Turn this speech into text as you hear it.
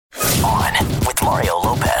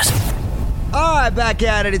right, back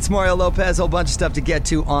at it. It's Mario Lopez. A whole bunch of stuff to get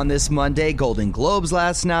to on this Monday. Golden Globes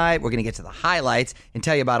last night. We're going to get to the highlights and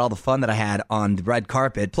tell you about all the fun that I had on the red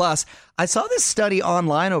carpet. Plus, I saw this study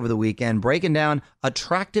online over the weekend breaking down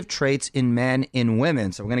attractive traits in men in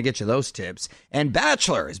women. So we're going to get you those tips. And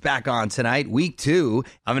Bachelor is back on tonight, week 2.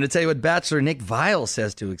 I'm going to tell you what Bachelor Nick Viall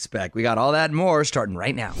says to expect. We got all that and more starting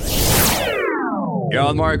right now. You're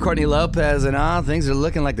on Mario Courtney Lopez, and things are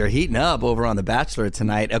looking like they're heating up over on The Bachelor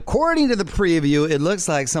tonight. According to the preview, it looks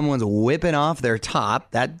like someone's whipping off their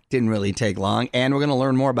top. That didn't really take long. And we're going to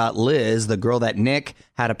learn more about Liz, the girl that Nick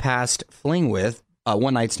had a past fling with, a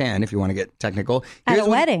one-night stand, if you want to get technical. At a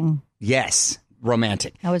wedding. Yes,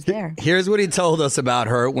 romantic. I was there. Here's what he told us about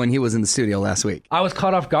her when he was in the studio last week. I was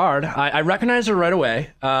caught off guard. I recognized her right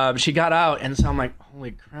away. She got out, and so I'm like,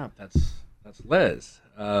 holy crap, that's Liz.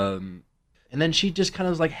 And then she just kind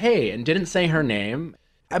of was like, hey, and didn't say her name.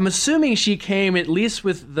 I'm assuming she came at least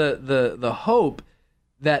with the hope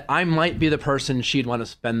that I might be the person she'd want to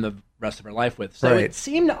spend the rest of her life with. So Right. It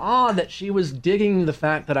seemed odd that she was digging the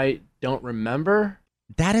fact that I don't remember.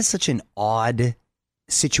 That is such an odd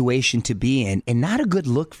situation to be in, and not a good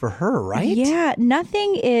look for her, right? Yeah,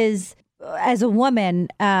 nothing is, as a woman,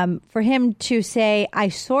 for him to say, I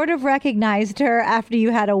sort of recognized her after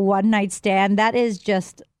you had a one-night stand, that is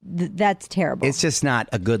just... that's terrible. It's just not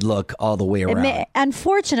a good look all the way around.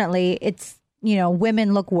 Unfortunately, it's,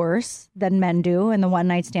 women look worse than men do in the one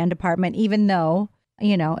night stand department, even though,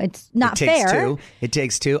 it's not fair. It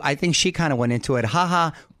takes two. I think she kind of went into it, haha,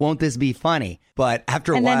 won't this be funny? But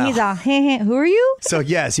after a while. And then he's all, hey, who are you? So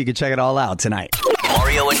yes, you can check it all out tonight.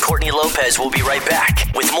 Mario and Courtney Lopez will be right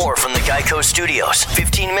back with more from the Geico Studios.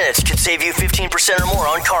 15 minutes could save you 15% or more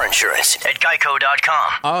on car insurance at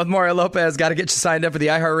geico.com. On with Mario Lopez. Got to get you signed up for the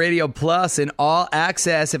iHeartRadio Plus and All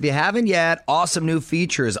Access. If you haven't yet, awesome new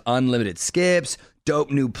features, unlimited skips, dope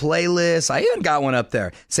new playlists. I even got one up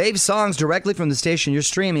there. Save songs directly from the station you're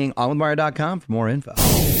streaming. OnWithMario.com for more info.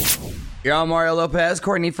 You're on Mario Lopez.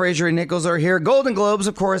 Courtney Fraser and Nichols are here. Golden Globes,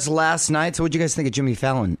 of course, last night. So what'd you guys think of Jimmy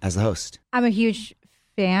Fallon as the host? I'm a huge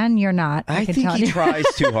fan. You're not. I can think tell he you. tries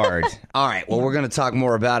too hard. All right. Well, we're going to talk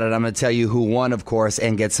more about it. I'm going to tell you who won, of course,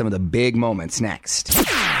 and get some of the big moments next. All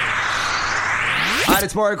right,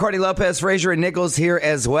 it's Mario Courtney Lopez, Fraser, and Nichols here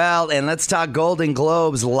as well. And let's talk Golden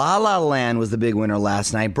Globes. La La Land was the big winner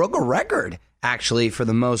last night. Broke a record, actually, for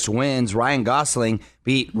the most wins. Ryan Gosling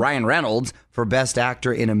beat Ryan Reynolds for Best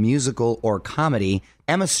Actor in a Musical or Comedy.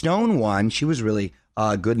 Emma Stone won. She was really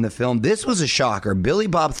good in the film. This was a shocker. Billy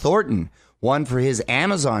Bob Thornton won for his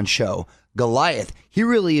Amazon show, Goliath. He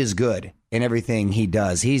really is good in everything he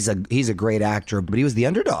does. He's a great actor, but he was the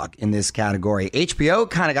underdog in this category. HBO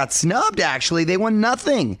kind of got snubbed, actually. They won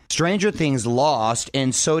nothing. Stranger Things lost,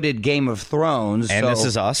 and so did Game of Thrones. And This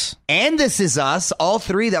Is Us. And This Is Us. All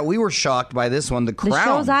three that we were shocked by this one. The Crown. The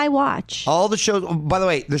shows I watch. All the shows, by the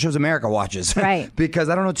way, the shows America watches. Right. Because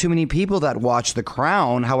I don't know too many people that watch The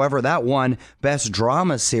Crown. However, that won Best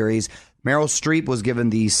Drama Series. Meryl Streep was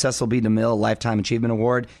given the Cecil B. DeMille Lifetime Achievement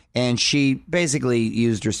Award, and she basically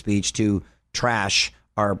used her speech to trash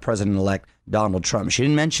our president-elect Donald Trump. She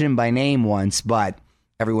didn't mention him by name once, but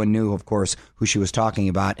everyone knew, of course, who she was talking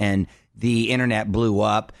about, and the internet blew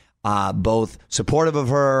up, both supportive of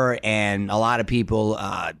her and a lot of people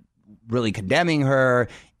really condemning her,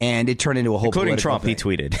 and it turned into a whole Including Trump, thing. he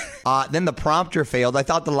tweeted. Then the prompter failed. I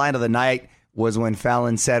thought the line of the night was when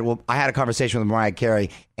Fallon said, well, I had a conversation with Mariah Carey,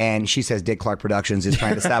 and she says Dick Clark Productions is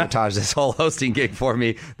trying to sabotage this whole hosting gig for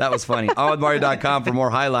me. That was funny. OnWithMario.com for more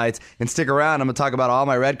highlights. And stick around. I'm going to talk about all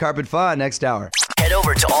my red carpet fun next hour. Head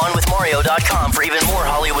over to OnWithMario.com for even more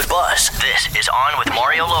Hollywood buzz. This is On with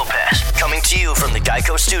Mario Lopez, coming to you from the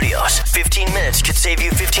Geico Studios. 15 minutes could save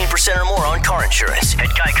you 15% or more on car insurance at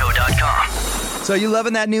geico.com. So you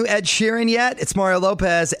loving that new Ed Sheeran yet? It's Mario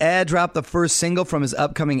Lopez. Ed dropped the first single from his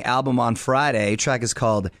upcoming album on Friday. The track is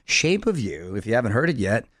called Shape of You. If you haven't heard it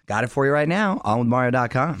yet, got it for you right now on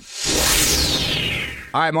WithMario.com.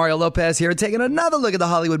 All right, Mario Lopez here, taking another look at the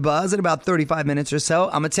Hollywood buzz in about 35 minutes or so.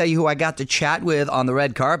 I'm going to tell you who I got to chat with on the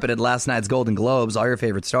red carpet at last night's Golden Globes, all your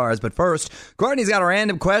favorite stars. But first, Courtney's got a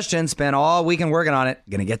random question, spent all weekend working on it.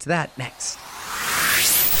 Going to get to that next.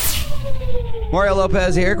 Mario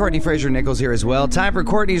Lopez here, Courtney Fraser Nichols here as well. Time for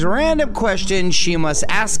Courtney's random question. She must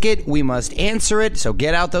ask it, we must answer it, so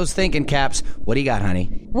get out those thinking caps. What do you got,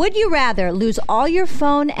 honey? Would you rather lose all your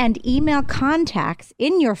phone and email contacts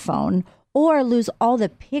in your phone or lose all the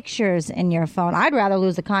pictures in your phone? I'd rather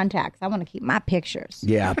lose the contacts. I want to keep my pictures.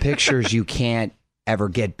 Yeah, pictures you can't ever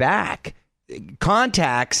get back.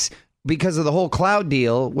 Contacts, because of the whole cloud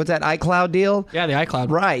deal. What's that, iCloud deal? Yeah, the iCloud.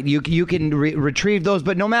 Right. You can retrieve those,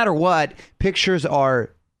 but no matter what, pictures are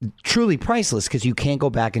truly priceless because you can't go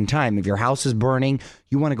back in time. If your house is burning,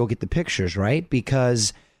 you want to go get the pictures, right?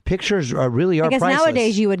 Because pictures really are priceless.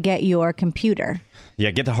 Nowadays you would get your computer. Yeah,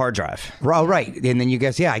 get the hard drive. Oh, right. And then you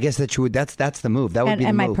guess, I guess that you would, that's the move. That would be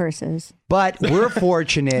the move. And my purses. But we're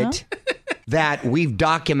fortunate that we've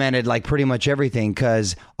documented like pretty much everything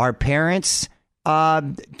because our parents'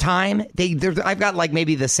 time, I've got like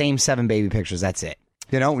maybe the same 7 baby pictures. That's it.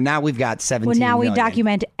 You know, now we've got 17 Well, now million. we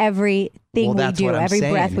document everything we do, every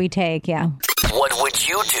breath we take. Yeah. What would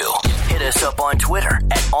you do? Hit us up on Twitter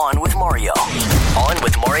at On With Mario. On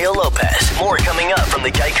with Mario Lopez. More coming up from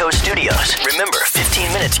the Geico Studios. Remember,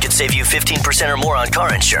 15 minutes could save you 15% or more on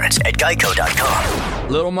car insurance at geico.com.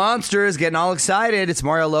 Little Monsters getting all excited. It's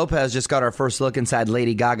Mario Lopez. Just got our first look inside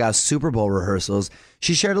Lady Gaga's Super Bowl rehearsals.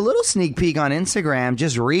 She shared a little sneak peek on Instagram.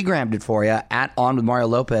 Just regrammed it for you at On With Mario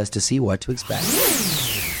Lopez to see what to expect.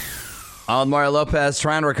 On Mario Lopez,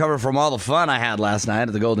 trying to recover from all the fun I had last night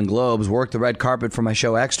at the Golden Globes, worked the red carpet for my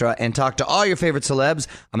show Extra, and talked to all your favorite celebs.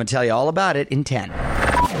 I'm going to tell you all about it in 10.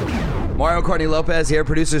 Mario Courtney Lopez here,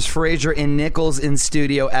 producers Frazier and Nichols in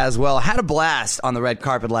studio as well. Had a blast on the red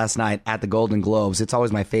carpet last night at the Golden Globes. It's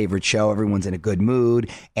always my favorite show. Everyone's in a good mood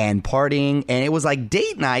and partying, and it was like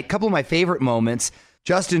date night. A couple of my favorite moments,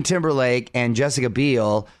 Justin Timberlake and Jessica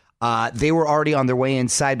Biel, they were already on their way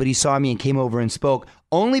inside, but he saw me and came over and spoke.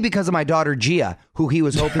 Only because of my daughter, Gia, who he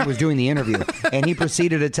was hoping was doing the interview. And he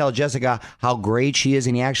proceeded to tell Jessica how great she is,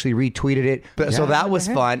 and he actually retweeted it. So that was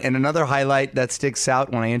fun. And another highlight that sticks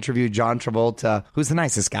out when I interviewed John Travolta, who's the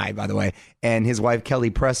nicest guy, by the way, and his wife, Kelly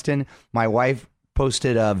Preston. My wife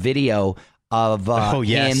posted a video of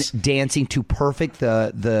him dancing to Perfect,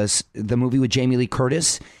 the movie with Jamie Lee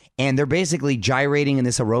Curtis. And they're basically gyrating in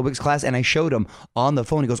this aerobics class. And I showed him on the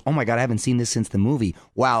phone. He goes, oh, my God, I haven't seen this since the movie.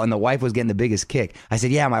 Wow. And the wife was getting the biggest kick. I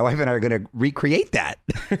said, yeah, my wife and I are going to recreate that.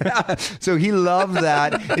 So he loved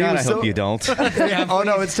that. God, I hope you don't. Oh,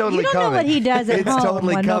 no, it's totally coming. You don't know what he does at home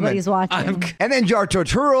when nobody's watching. And then Jar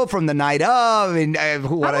Turturro from the night of. And I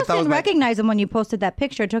almost didn't recognize him when you posted that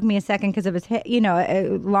picture. It took me a second because of his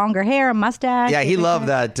longer hair, mustache. Yeah, he loved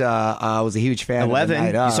that. I was a huge fan 11. of the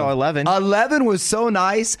night of. You saw 11. 11 was so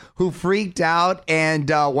nice. Who freaked out and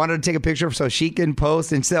wanted to take a picture so she can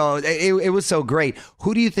post. And so it was so great.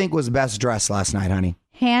 Who do you think was best dressed last night, honey?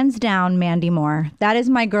 Hands down, Mandy Moore. That is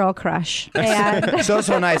my girl crush. And so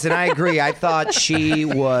nice. And I agree. I thought she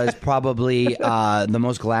was probably the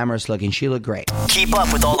most glamorous looking. She looked great. Keep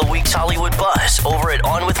up with all the week's Hollywood buzz over at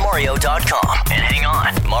OnWithMario.com. And hang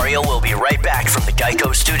on, Mario will be right back from the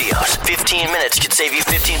Geico Studios. 15 minutes could save you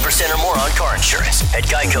 15% or more on car insurance at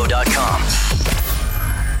geico.com.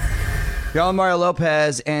 Y'all, I'm Mario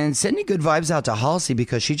Lopez, and sending good vibes out to Halsey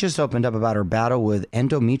because she just opened up about her battle with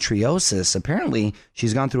endometriosis. Apparently,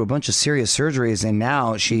 she's gone through a bunch of serious surgeries, and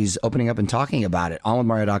now she's opening up and talking about it.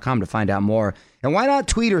 OnWithMario.com to find out more. And why not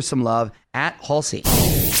tweet her some love at Halsey?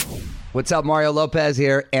 What's up, Mario Lopez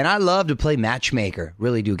here, and I love to play matchmaker.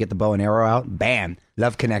 Really do. Get the bow and arrow out. Bam.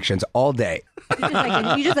 Love connections all day.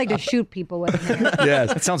 you just like to shoot people with it.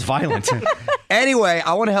 Yes. That sounds violent. Anyway,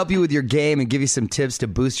 I want to help you with your game and give you some tips to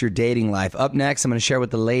boost your dating life. Up next, I'm going to share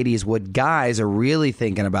with the ladies what guys are really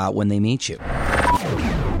thinking about when they meet you.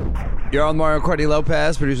 You're on Mario Courtney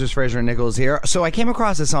Lopez, producers Frazier and Nichols here. So I came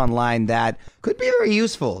across this online that could be very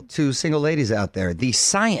useful to single ladies out there. The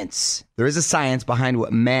science. There is a science behind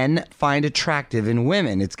what men find attractive in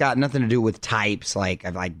women. It's got nothing to do with types, like I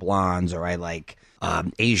like blondes or I like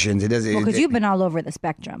Asians. It doesn't. Because you've been all over the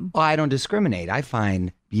spectrum. I don't discriminate. I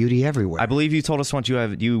find beauty everywhere. I believe you told us once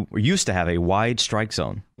you used to have a wide strike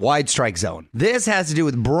zone. Wide strike zone. This has to do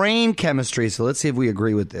with brain chemistry, so let's see if we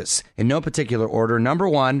agree with this. In no particular order. Number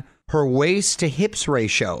 1, her waist to hips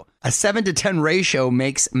ratio. A 7-to-10 ratio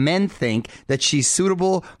makes men think that she's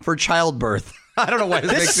suitable for childbirth. I don't know why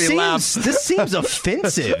this makes me laugh. This seems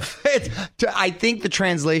offensive. I think the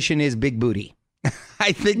translation is big booty.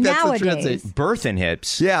 I think that's Nowadays. the translation. Birth and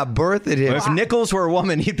hips. Yeah, birth and hips. If Nichols were a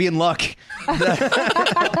woman, he'd be in luck.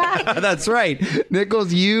 That's right.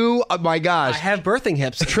 Nichols, you, oh my gosh. I have birthing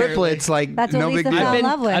hips. Triplets, like That's what no big Lisa deal. fell in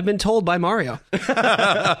love with. I've been told by Mario.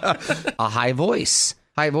 A high voice.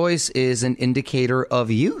 High voice is an indicator of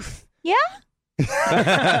youth. Yeah?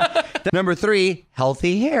 Number 3,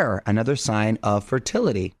 healthy hair. Another sign of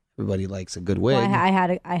fertility. Everybody likes a good wig. Well,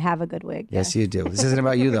 I have a good wig. Yes, you do. This isn't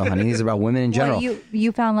about you, though, honey. This is about women in general. Well,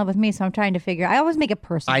 you fell in love with me, so I'm trying to figure. I always make it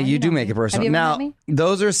personal. You do know make me. it personal. Have you ever Now, met me?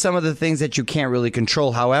 those are some of the things that you can't really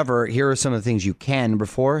control. However, here are some of the things you can. Number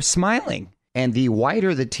 4, smiling. And the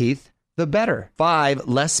whiter the teeth, the better. 5,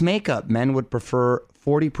 less makeup. Men would prefer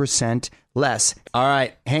 40% less. All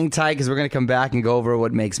right, hang tight because we're going to come back and go over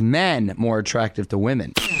what makes men more attractive to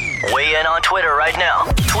women. Weigh in on Twitter right now.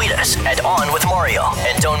 Tweet us at On With Mario.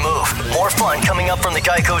 And don't move. More fun coming up from the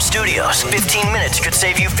Geico Studios. 15 minutes could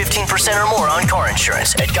save you 15% or more on car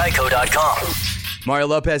insurance at geico.com. Mario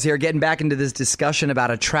Lopez here, getting back into this discussion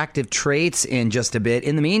about attractive traits in just a bit.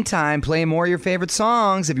 In the meantime, playing more of your favorite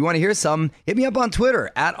songs. If you want to hear some, hit me up on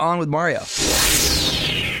Twitter at On With Mario.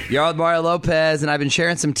 You're on with Mario Lopez, and I've been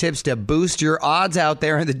sharing some tips to boost your odds out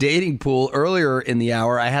there in the dating pool. Earlier in the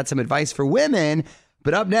hour, I had some advice for women,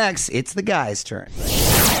 but up next, it's the guys' turn.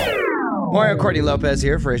 Mario Courtney Lopez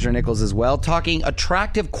here, Fraser Nichols as well, talking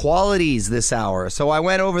attractive qualities this hour. So I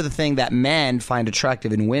went over the thing that men find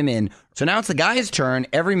attractive in women. So now it's the guy's turn.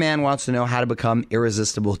 Every man wants to know how to become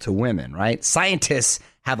irresistible to women, right? Scientists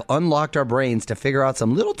have unlocked our brains to figure out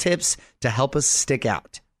some little tips to help us stick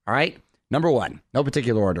out. All right? Number one, no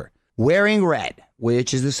particular order. Wearing red,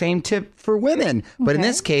 which is the same tip for women. But in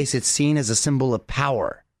this case, it's seen as a symbol of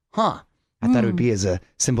power. I thought it would be as a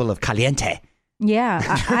symbol of caliente. Yeah,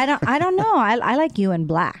 I don't know. I like you in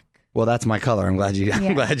black. Well, that's my color. I'm glad you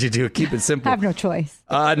do. Keep it simple. I have no choice.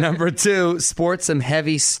 Number two, sport some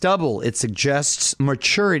heavy stubble. It suggests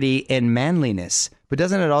maturity and manliness. But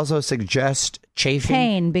doesn't it also suggest chafing?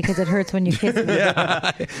 Pain, because it hurts when you kiss me.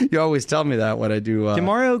 Yeah, you always tell me that when I do. Can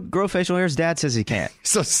Mario grow facial hair? His dad says he can't.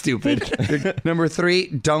 So stupid. Number three,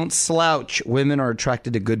 don't slouch. Women are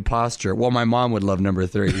attracted to good posture. Well, my mom would love number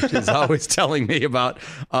three. She's always telling me about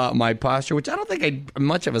my posture, which I don't think I'm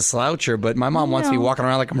much of a sloucher, but my mom wants me walking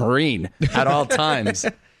around like a Marine at all times.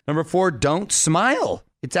 Number four, don't smile.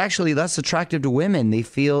 It's actually less attractive to women. They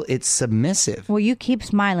feel it's submissive. Well, you keep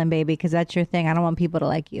smiling, baby, because that's your thing. I don't want people to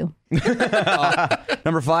like you.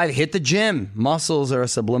 Number five, hit the gym. Muscles are a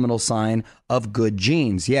subliminal sign of good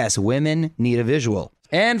genes. Yes, women need a visual.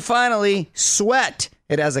 And finally, sweat.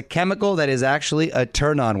 It has a chemical that is actually a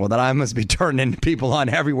turn-on. Well, that I must be turning people on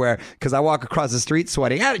everywhere because I walk across the street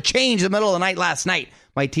sweating. I had to change in the middle of the night last night.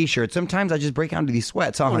 My T-shirt. Sometimes I just break out into these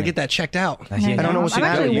sweats. So I want to get that checked out. I don't know what I'm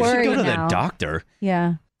actually you should worried go to now. the doctor.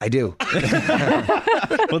 Yeah. I do.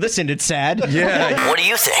 Well, this ended sad. Yeah. What do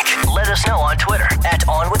you think? Let us know on Twitter at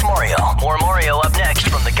On With Mario. More Mario up next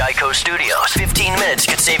from the Geico Studios. 15 minutes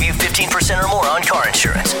could save you 15% or more on car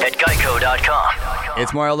insurance at geico.com.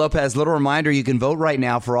 It's Mario Lopez. Little reminder, you can vote right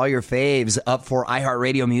now for all your faves up for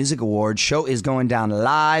iHeartRadio Music Awards. Show is going down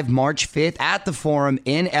live March 5th at the Forum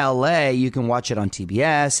in LA. You can watch it on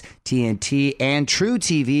TBS, TNT, and True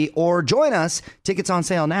TV, or join us. Tickets on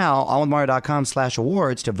sale now,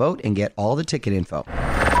 onwithmario.com/awards to vote and get all the ticket info.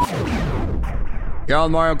 You're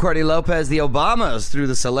on Mario Courtney Lopez. The Obamas threw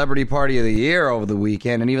the celebrity party of the year over the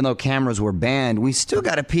weekend, and even though cameras were banned, we still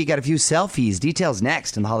got a peek at a few selfies. Details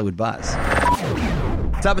next in the Hollywood Buzz.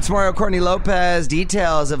 What's up? It's Mario Courtney Lopez.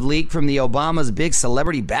 Details have leaked from the Obamas' big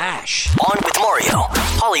celebrity bash. On With Mario,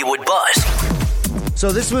 Hollywood Buzz.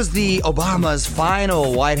 So this was the Obamas'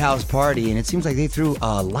 final White House party, and it seems like they threw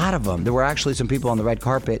a lot of them. There were actually some people on the red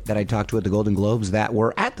carpet that I talked to at the Golden Globes that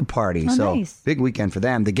were at the party. So nice. Big weekend for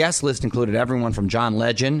them. The guest list included everyone from John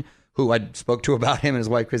Legend, who I spoke to about him and his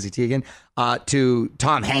wife, Chrissy Teigen, to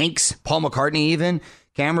Tom Hanks, Paul McCartney even.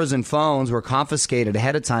 Cameras and phones were confiscated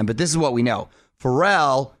ahead of time, but this is what we know.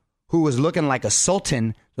 Pharrell, who was looking like a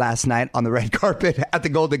sultan last night on the red carpet at the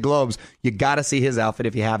Golden Globes. You got to see his outfit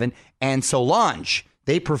if you haven't. And Solange,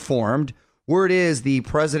 they performed. Word is the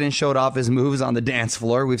president showed off his moves on the dance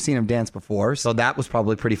floor. We've seen him dance before, so that was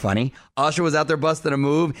probably pretty funny. Usher was out there busting a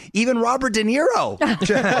move. Even Robert De Niro.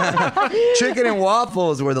 Chicken and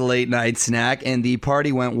waffles were the late night snack, and the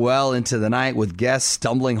party went well into the night with guests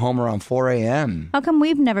stumbling home around 4 a.m. How come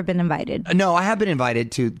we've never been invited? No, I have been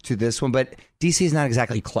invited to this one, but DC is not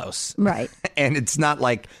exactly close. Right. And it's not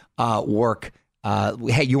like work.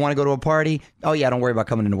 Hey, you want to go to a party? Oh, yeah, don't worry about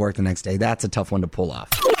coming into work the next day. That's a tough one to pull off.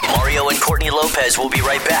 Mario and Courtney Lopez will be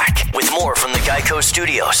right back with more from the Geico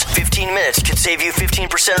Studios. 15 minutes could save you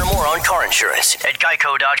 15% or more on car insurance at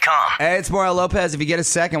geico.com. Hey, it's Mario Lopez. If you get a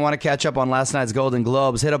second, want to catch up on last night's Golden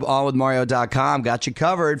Globes, hit up onwithmario.com. Got you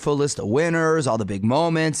covered. Full list of winners, all the big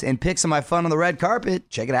moments, and pics of my fun on the red carpet.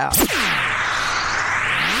 Check it out.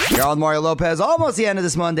 You're on Mario Lopez. Almost the end of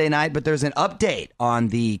this Monday night, but there's an update on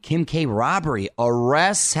the Kim K robbery.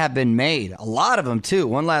 Arrests have been made. A lot of them, too.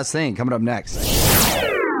 One last thing coming up next.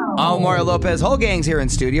 I'm Mario Lopez. Whole gang's here in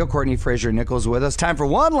studio. Courtney, Fraser, Nichols with us. Time for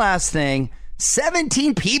one last thing.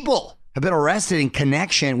 17 people have been arrested in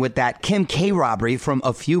connection with that Kim K robbery from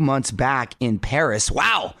a few months back in Paris.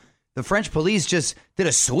 Wow. the French police just did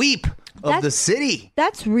a sweep of the city.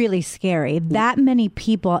 That's really scary. That many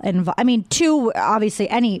people involved. I mean, two, obviously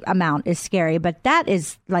any amount is scary, but that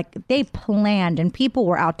is like they planned and people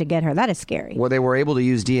were out to get her. That is scary. Well, they were able to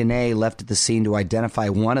use DNA left at the scene to identify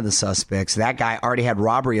one of the suspects. That guy already had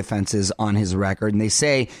robbery offenses on his record, and they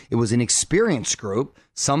say it was an experienced group,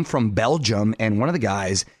 some from Belgium, and one of the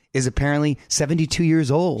guys is apparently 72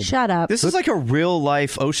 years old. Shut up. This is like a real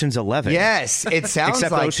life Ocean's 11. Yes, it sounds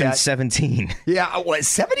Except like Ocean's that. 17. Yeah, what,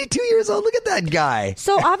 72 years old? Look at that guy.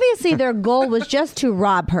 So obviously their goal was just to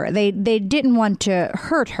rob her. They didn't want to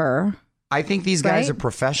hurt her. I think these guys Right? are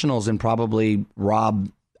professionals and probably rob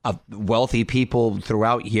wealthy people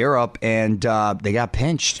throughout Europe, and they got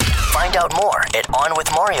pinched. Find out more at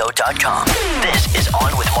OnWithMario.com. This is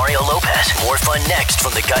On with Mario Lopez. More fun next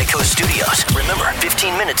from the Geico Studios. Remember,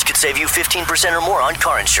 15 minutes could save you 15% or more on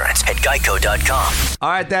car insurance at Geico.com. All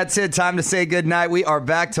right, that's it. Time to say goodnight. We are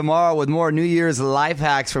back tomorrow with more New Year's life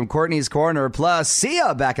hacks from Courtney's Corner. Plus,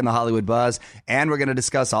 Sia back in the Hollywood Buzz. And we're going to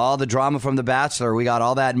discuss all the drama from The Bachelor. We got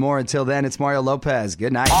all that and more. Until then, it's Mario Lopez.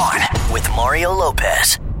 Good night. On with Mario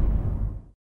Lopez.